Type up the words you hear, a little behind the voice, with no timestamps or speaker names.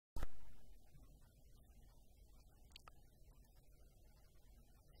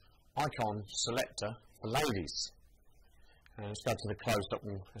Ikon Selecta for ladies. Let's go to the closed-up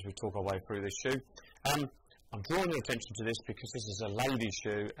one as we talk our way through this shoe. I'm drawing your attention to this because this is a lady's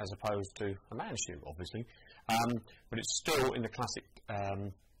shoe as opposed to a man's shoe, obviously. But it's still in the classic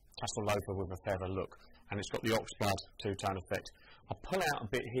Tassel Loafer with a feather look, and it's got the Oxblood two-tone effect. I'll pull out a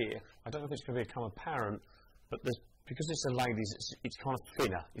bit here. I don't know if it's going to become apparent, but because it's a lady's, it's kind of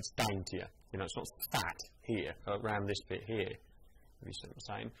thinner, it's daintier. You know, it's not fat here, around this bit here, if you see what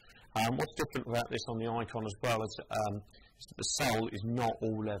I'm saying. What's different about this on the Ikon as well is that the sole is not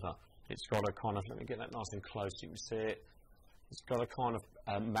all leather. It's got a kind of, let me get that nice and close so you can see it. It's got a kind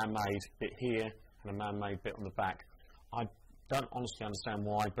of man-made bit here and a man-made bit on the back. I don't honestly understand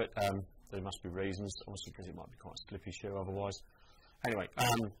why, but there must be reasons, obviously because it might be quite a slippy shoe otherwise. Anyway,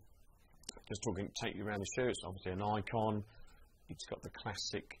 just take you around the shoe. It's obviously an Ikon. It's got the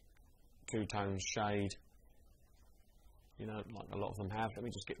classic two-tone shade, you know, like a lot of them have. Let me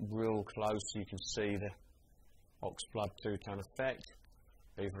just get real close so you can see the Oxblood two-tone effect.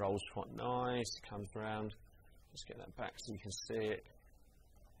 Lever roll's quite nice, comes around. Let's get that back so you can see it.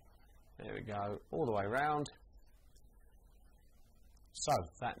 There we go, all the way around. So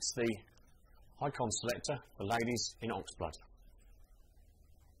that's the Ikon Selecta for ladies in Oxblood.